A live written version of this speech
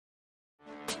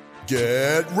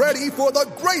Get ready for the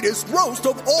greatest roast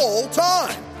of all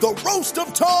time, the Roast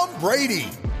of Tom Brady,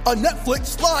 a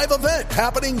Netflix live event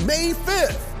happening May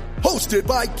 5th. Hosted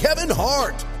by Kevin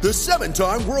Hart, the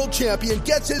 7-time world champion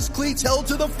gets his cleats held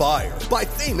to the fire by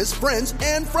famous friends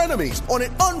and frenemies on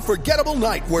an unforgettable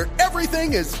night where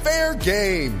everything is fair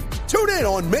game. Tune in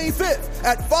on May 5th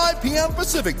at 5 p.m.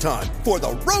 Pacific time for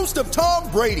the Roast of Tom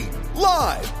Brady,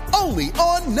 live only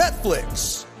on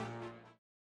Netflix.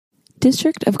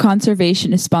 District of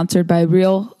Conservation is sponsored by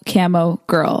Real Camo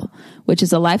Girl, which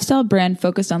is a lifestyle brand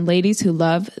focused on ladies who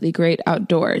love the great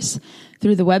outdoors.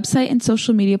 Through the website and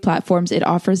social media platforms, it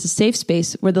offers a safe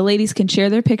space where the ladies can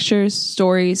share their pictures,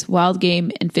 stories, wild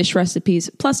game, and fish recipes,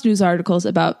 plus news articles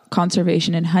about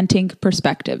conservation and hunting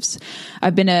perspectives.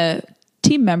 I've been a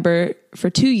team member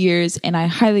for 2 years, and I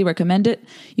highly recommend it.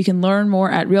 You can learn more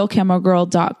at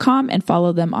realcamogirl.com and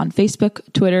follow them on Facebook,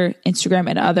 Twitter, Instagram,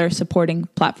 and other supporting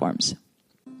platforms.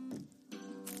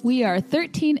 We are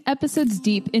 13 episodes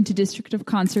deep into District of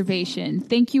Conservation.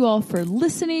 Thank you all for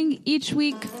listening each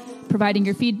week, providing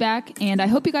your feedback, and I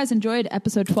hope you guys enjoyed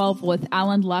episode 12 with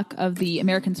Alan Luck of the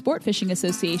American Sport Fishing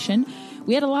Association.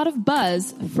 We had a lot of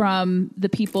buzz from the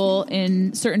people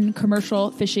in certain commercial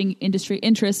fishing industry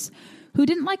interests who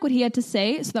didn't like what he had to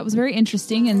say, so that was very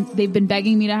interesting, and they've been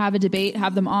begging me to have a debate,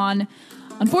 have them on.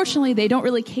 Unfortunately, they don't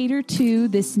really cater to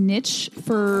this niche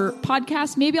for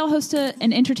podcasts. Maybe I'll host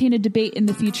an entertained debate in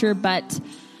the future, but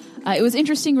it was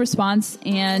interesting response,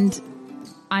 and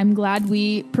I'm glad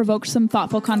we provoked some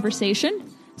thoughtful conversation.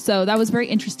 So that was very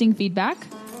interesting feedback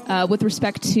with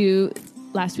respect to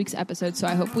last week's episode, so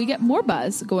I hope we get more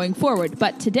buzz going forward.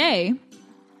 But today,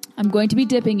 I'm going to be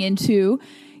dipping into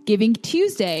Giving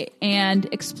Tuesday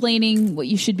and explaining what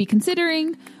you should be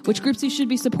considering, which groups you should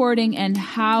be supporting, and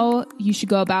how you should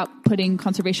go about putting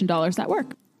conservation dollars at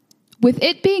work. With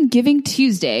it being Giving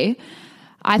Tuesday,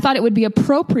 I thought it would be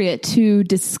appropriate to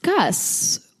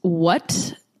discuss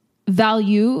what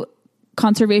value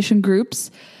conservation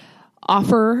groups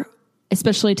offer,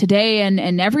 especially today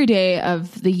and every day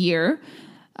of the year,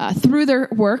 through their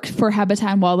work for habitat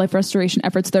and wildlife restoration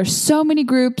efforts. There's so many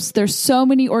groups, there's so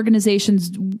many organizations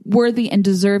worthy and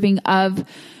deserving of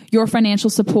your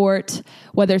financial support,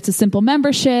 whether it's a simple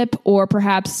membership or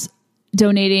perhaps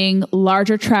donating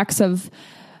larger tracts of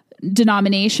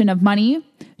denomination of money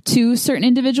to certain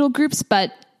individual groups.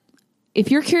 But if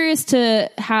you're curious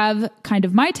to have kind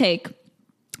of my take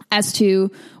as to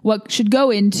what should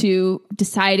go into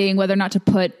deciding whether or not to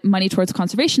put money towards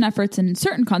conservation efforts and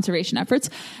certain conservation efforts,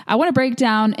 I want to break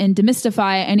down and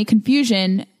demystify any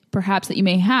confusion perhaps that you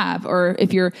may have, or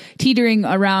if you're teetering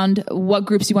around what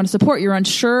groups you want to support, you're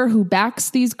unsure who backs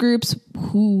these groups,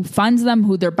 who funds them,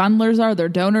 who their bundlers are, their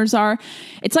donors are.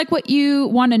 It's like what you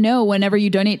want to know whenever you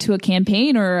donate to a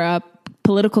campaign or a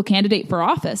political candidate for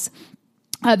office.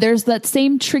 There's that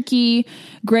same tricky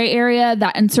gray area,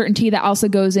 that uncertainty that also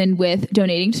goes in with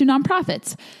donating to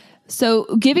nonprofits.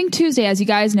 So Giving Tuesday, as you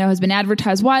guys know, has been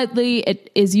advertised widely.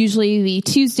 It is usually the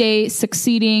Tuesday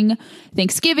succeeding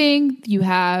Thanksgiving. You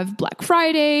have Black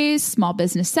Friday, Small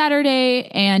Business Saturday,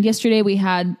 and yesterday we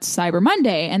had Cyber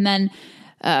Monday. And then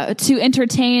to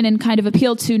entertain and kind of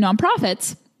appeal to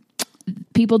nonprofits,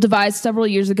 people devised several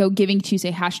years ago Giving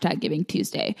Tuesday, hashtag Giving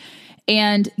Tuesday.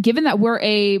 And given that we're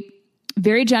a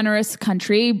very generous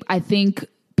country, I think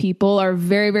people are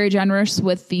very, very generous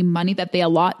with the money that they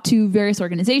allot to various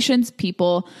organizations.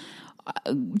 People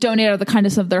donate out of the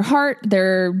kindness of their heart,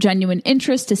 their genuine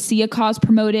interest to see a cause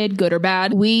promoted, good or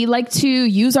bad. We like to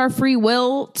use our free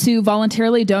will to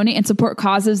voluntarily donate and support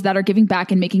causes that are giving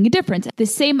back and making a difference. The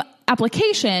same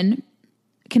application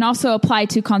can also apply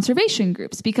to conservation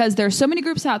groups, because there are so many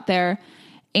groups out there,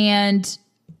 and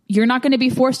you're not going to be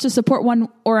forced to support one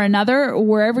or another.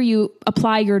 Wherever you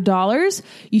apply your dollars,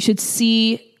 you should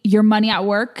see your money at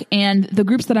work. And the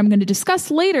groups that I'm going to discuss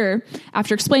later,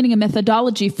 after explaining a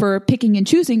methodology for picking and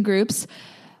choosing groups,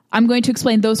 I'm going to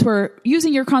explain those who are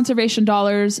using your conservation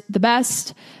dollars the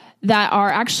best, that are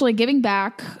actually giving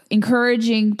back,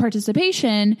 encouraging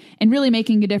participation, and really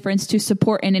making a difference to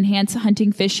support and enhance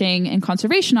hunting, fishing, and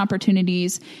conservation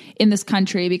opportunities in this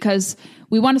country, because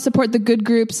we want to support the good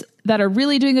groups that are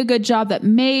really doing a good job that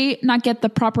may not get the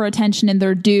proper attention in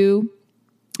their due.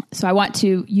 So I want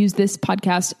to use this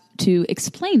podcast to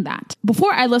explain that.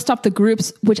 Before I list off the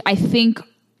groups which I think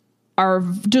are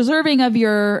deserving of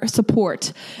your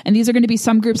support, and these are going to be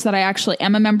some groups that I actually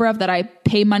am a member of, that I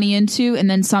pay money into, and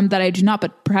then some that I do not,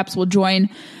 but perhaps will join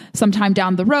sometime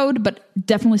down the road, but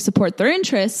definitely support their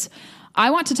interests.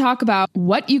 I want to talk about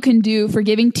what you can do for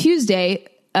Giving Tuesday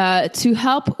to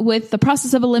help with the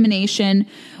process of elimination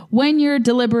when you're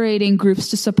deliberating groups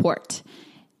to support.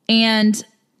 And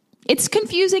it's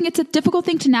confusing. It's a difficult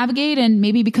thing to navigate. And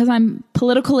maybe because I'm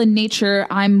political in nature,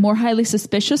 I'm more highly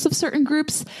suspicious of certain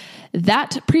groups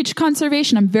that preach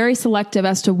conservation. I'm very selective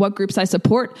as to what groups I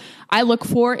support. I look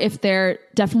for if they're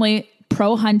definitely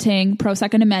pro-hunting,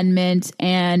 pro-Second Amendment,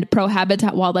 and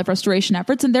pro-habitat wildlife restoration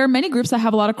efforts. And there are many groups that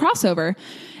have a lot of crossover,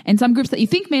 and some groups that you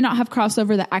think may not have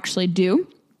crossover that actually do.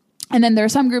 And then there are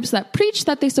some groups that preach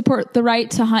that they support the right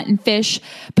to hunt and fish,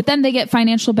 but then they get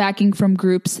financial backing from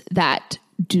groups that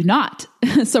do not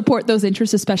support those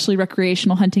interests, especially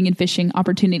recreational hunting and fishing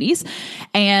opportunities.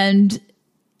 And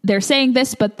they're saying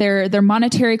this, but their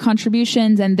monetary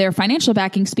contributions and their financial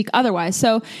backing speak otherwise.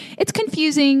 So it's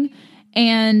confusing,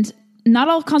 and not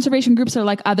all conservation groups are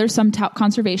like others. Some tout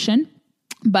conservation,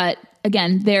 but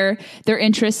again, their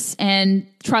interests and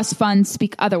trust funds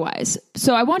speak otherwise.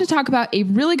 So I want to talk about a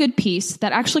really good piece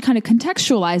that actually kind of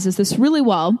contextualizes this really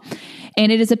well.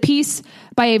 And it is a piece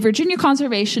by a Virginia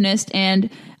conservationist, and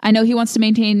I know he wants to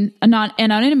maintain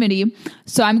anonymity,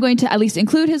 so I'm going to at least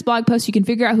include his blog post. You can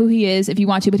figure out who he is if you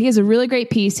want to, but he has a really great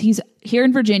piece. He's here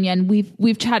in Virginia, and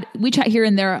we chat here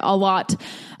and there a lot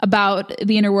about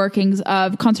the inner workings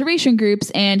of conservation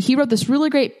groups, and he wrote this really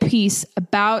great piece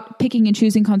about picking and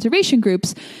choosing conservation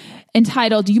groups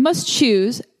entitled "You Must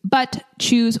Choose, but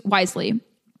Choose Wisely."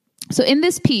 So in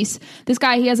this piece, this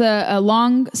guy, he has a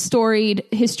long storied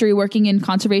history working in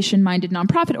conservation-minded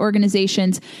nonprofit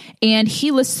organizations, and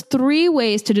he lists 3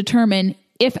 ways to determine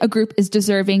if a group is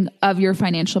deserving of your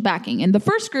financial backing. And the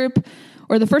first group,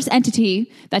 or the first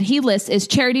entity that he lists, is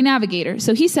Charity Navigator.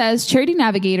 So he says Charity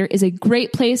Navigator is a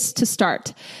great place to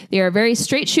start. They are a very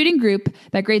straight shooting group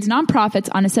that grades nonprofits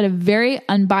on a set of very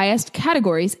unbiased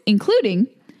categories, including,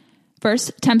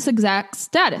 first, TEMS exact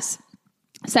status.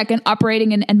 Second,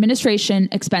 operating and administration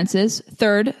expenses.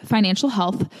 Third, financial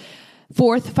health.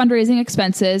 Fourth, fundraising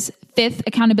expenses. Fifth,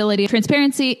 accountability,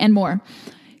 transparency, and more.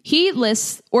 He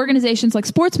lists organizations like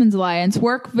Sportsmen's Alliance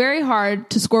work very hard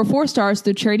to score 4 stars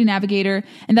through Charity Navigator,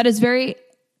 and that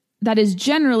is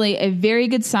generally a very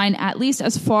good sign, at least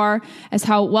as far as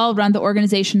how well run the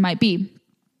organization might be.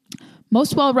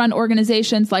 Most well-run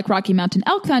organizations like Rocky Mountain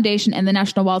Elk Foundation and the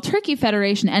National Wild Turkey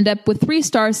Federation end up with 3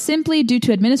 stars simply due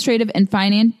to administrative and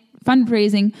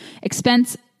fundraising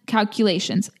expense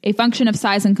calculations, a function of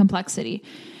size and complexity.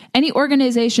 Any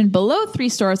organization below 3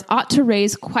 stars ought to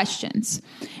raise questions.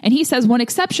 And he says one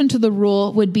exception to the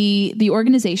rule would be the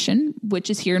organization, which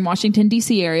is here in Washington,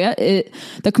 D.C. area,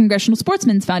 the Congressional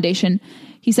Sportsmen's Foundation.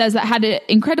 He says that had an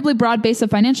incredibly broad base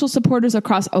of financial supporters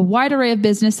across a wide array of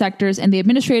business sectors, and the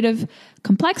administrative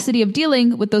complexity of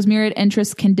dealing with those myriad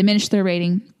interests can diminish their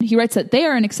rating. He writes that they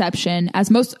are an exception, as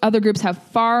most other groups have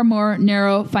far more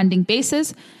narrow funding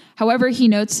bases. However, he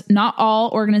notes not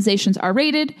all organizations are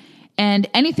rated, and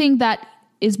anything that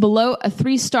is below a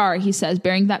 3-star, he says,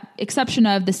 bearing that exception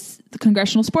of the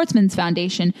Congressional Sportsmen's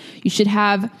Foundation, you should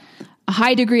have a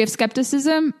high degree of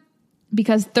skepticism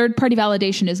because third-party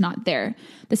validation is not there.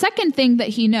 The second thing that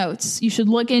he notes you should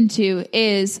look into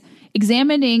is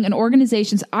examining an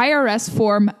organization's IRS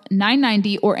Form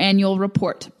 990 or annual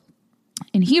report.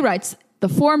 And he writes, the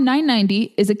Form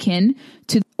 990 is akin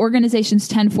to the organization's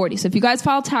 1040. So if you guys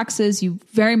file taxes, you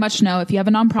very much know, if you have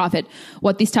a nonprofit,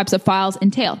 what these types of files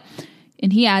entail.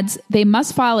 And he adds, they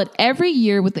must file it every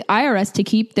year with the IRS to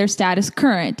keep their status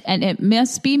current, and it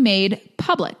must be made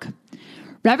public.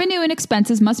 Revenue and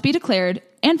expenses must be declared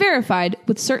and verified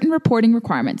with certain reporting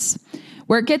requirements.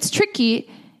 Where it gets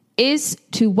tricky is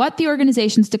to what the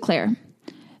organizations declare.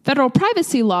 Federal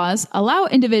privacy laws allow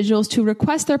individuals to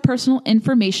request their personal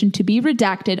information to be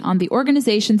redacted on the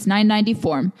organization's 990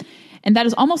 form, and that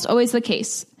is almost always the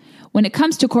case. When it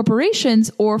comes to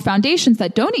corporations or foundations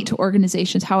that donate to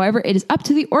organizations, however, it is up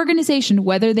to the organization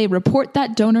whether they report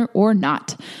that donor or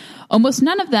not. Almost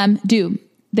none of them do.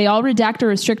 They all redact or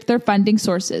restrict their funding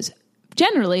sources.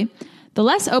 Generally, the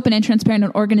less open and transparent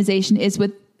an organization is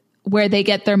with where they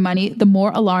get their money, the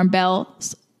more alarm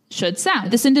bells should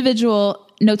sound. This individual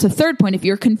notes a third point. If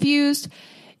you're confused,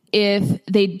 if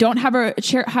they don't have a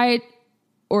high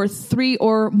or 3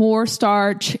 or more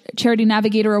star Charity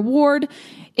Navigator award,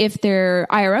 if their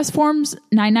IRS forms,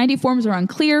 990 forms are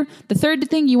unclear, the third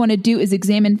thing you want to do is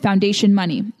examine foundation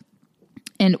money.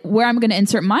 And where I'm going to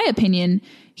insert my opinion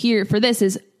here for this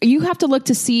is you have to look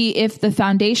to see if the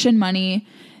foundation money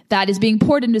that is being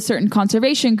poured into certain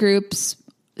conservation groups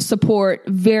support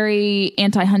very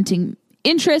anti-hunting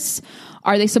interests.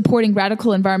 Are they supporting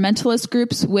radical environmentalist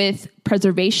groups with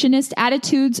preservationist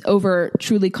attitudes over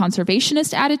truly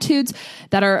conservationist attitudes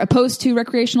that are opposed to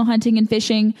recreational hunting and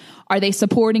fishing? Are they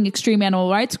supporting extreme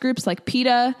animal rights groups like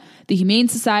PETA, the Humane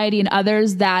Society, and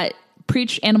others that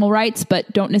preach animal rights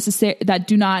but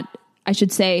do not I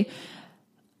should say,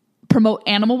 promote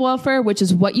animal welfare, which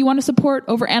is what you want to support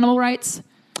over animal rights.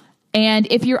 And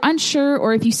if you're unsure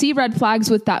or if you see red flags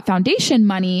with that foundation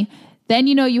money, then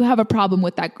you know you have a problem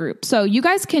with that group. So you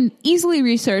guys can easily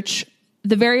research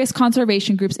the various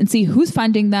conservation groups and see who's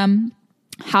funding them,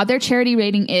 how their charity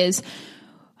rating is,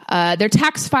 their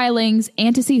tax filings,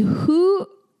 and to see who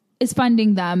is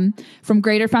funding them from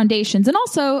greater foundations. And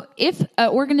also, if an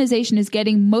organization is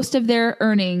getting most of their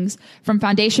earnings from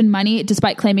foundation money,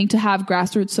 despite claiming to have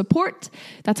grassroots support,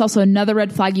 that's also another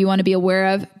red flag you want to be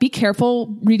aware of. Be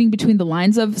careful reading between the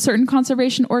lines of certain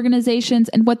conservation organizations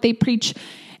and what they preach.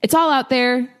 It's all out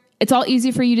there. It's all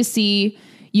easy for you to see.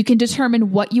 You can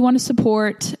determine what you want to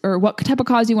support or what type of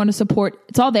cause you want to support.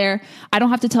 It's all there. I don't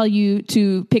have to tell you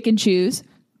to pick and choose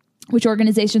which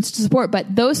organizations to support,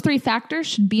 but those three factors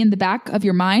should be in the back of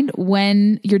your mind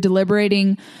when you're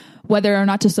deliberating whether or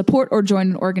not to support or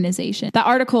join an organization. That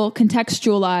article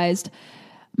contextualized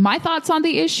my thoughts on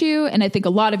the issue, and I think a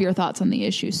lot of your thoughts on the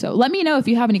issue. So let me know if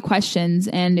you have any questions,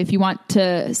 and if you want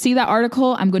to see that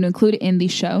article, I'm going to include it in the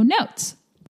show notes.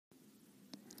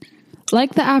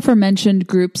 Like the aforementioned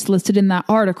groups listed in that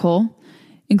article,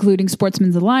 including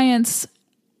Sportsmen's Alliance,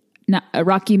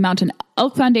 Rocky Mountain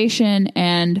Elk Foundation,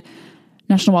 and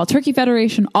National Wild Turkey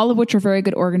Federation, all of which are very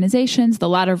good organizations, the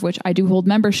latter of which I do hold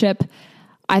membership.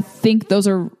 I think those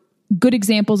are good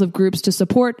examples of groups to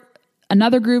support.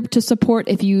 Another group to support,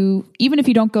 even if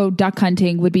you don't go duck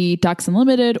hunting, would be Ducks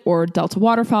Unlimited or Delta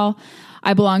Waterfowl.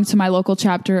 I belong to my local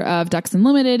chapter of Ducks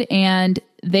Unlimited, and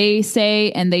they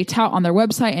say, and they tout on their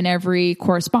website and every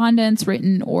correspondence,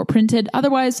 written or printed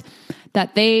otherwise,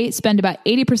 that they spend about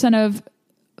 80% of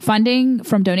funding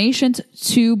from donations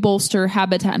to bolster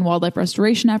habitat and wildlife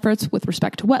restoration efforts with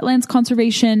respect to wetlands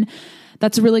conservation.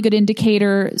 That's a really good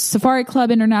indicator. Safari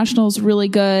Club International is really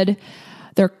good.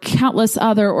 There are countless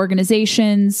other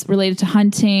organizations related to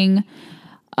hunting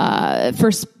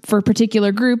for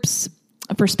particular groups,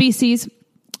 for species.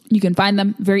 You can find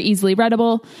them very easily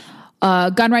readable.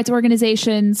 Gun rights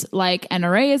organizations like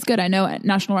NRA is good. I know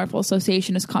National Rifle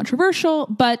Association is controversial,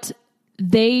 but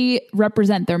they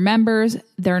represent their members.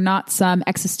 They're not some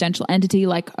existential entity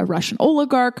like a Russian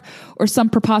oligarch or some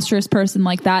preposterous person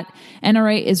like that.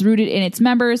 NRA is rooted in its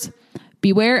members.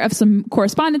 Beware of some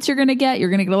correspondence you're going to get. You're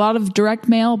going to get a lot of direct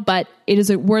mail, but it is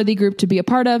a worthy group to be a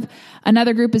part of.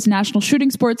 Another group is National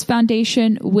Shooting Sports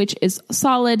Foundation, which is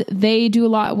solid. They do a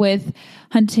lot with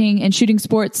hunting and shooting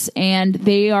sports, and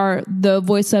they are the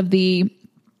voice of the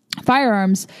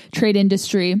firearms trade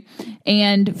industry.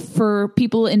 And for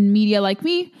people in media like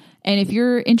me, and if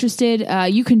you're interested,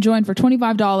 you can join for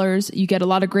 $25. You get a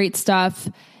lot of great stuff,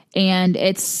 and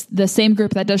it's the same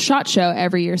group that does SHOT Show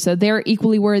every year, so they're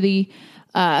equally worthy.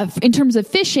 In terms of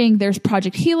fishing, there's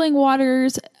Project Healing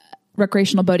Waters,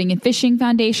 Recreational Boating and Fishing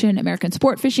Foundation, American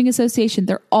Sport Fishing Association.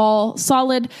 They're all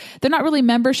solid. They're not really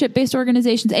membership-based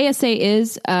organizations. ASA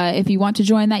is. If you want to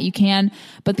join that, you can.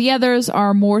 But the others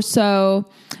are more so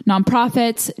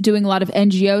nonprofits doing a lot of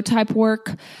NGO-type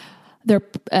work. There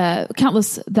are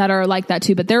countless that are like that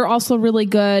too, but they're also really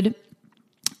good.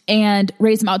 And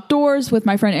Raise Them Outdoors with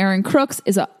my friend Aaron Crooks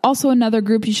is also another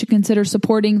group you should consider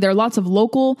supporting. There are lots of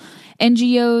local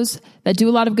NGOs that do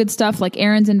a lot of good stuff, like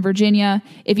Aaron's in Virginia.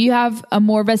 If you have a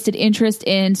more vested interest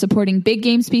in supporting big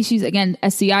game species, again,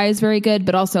 SCI is very good,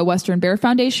 but also Western Bear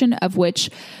Foundation, of which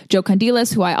Joe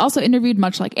Condilas, who I also interviewed,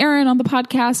 much like Aaron on the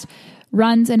podcast,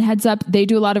 runs and heads up. They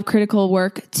do a lot of critical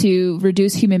work to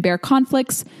reduce human-bear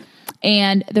conflicts.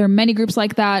 And there are many groups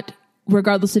like that,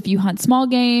 regardless if you hunt small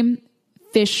game,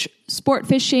 fish, sport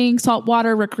fishing,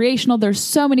 saltwater, recreational. There's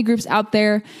so many groups out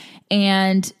there,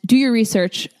 and do your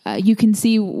research. You can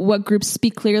see what groups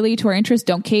speak clearly to our interests,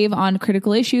 don't cave on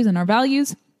critical issues and our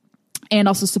values, and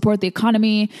also support the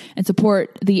economy and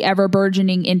support the ever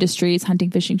burgeoning industries,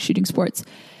 hunting, fishing, shooting sports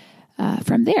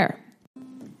from there.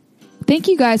 Thank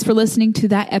you guys for listening to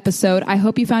that episode. I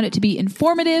hope you found it to be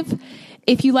informative.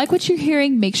 If you like what you're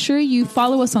hearing, make sure you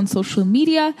follow us on social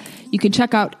media. You can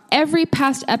check out every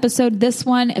past episode, this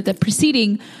one, and the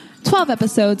preceding 12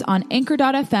 episodes on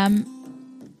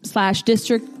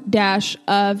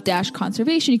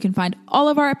anchor.fm/district-of-conservation. You can find all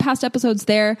of our past episodes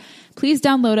there. Please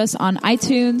download us on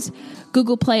iTunes,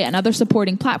 Google Play, and other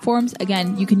supporting platforms.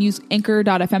 Again, you can use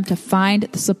anchor.fm to find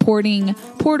the supporting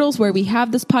portals where we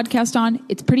have this podcast on.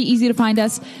 It's pretty easy to find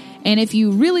us. And if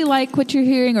you really like what you're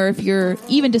hearing, or if you're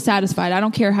even dissatisfied, I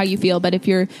don't care how you feel, but if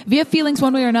you have feelings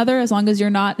one way or another, as long as you're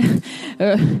not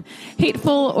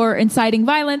hateful or inciting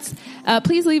violence,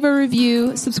 please leave a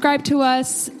review, subscribe to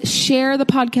us, share the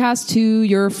podcast to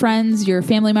your friends, your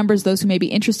family members, those who may be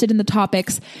interested in the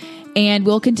topics. And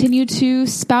we'll continue to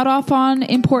spout off on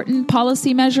important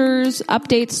policy measures,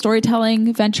 updates,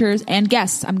 storytelling, ventures, and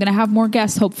guests. I'm going to have more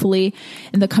guests, hopefully,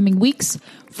 in the coming weeks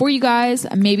for you guys.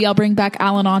 Maybe I'll bring back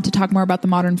Alan on to talk more about the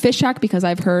Modern Fish Shack because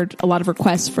I've heard a lot of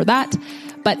requests for that.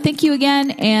 But thank you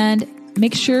again, and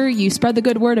make sure you spread the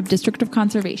good word of District of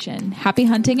Conservation. Happy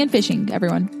hunting and fishing,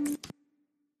 everyone.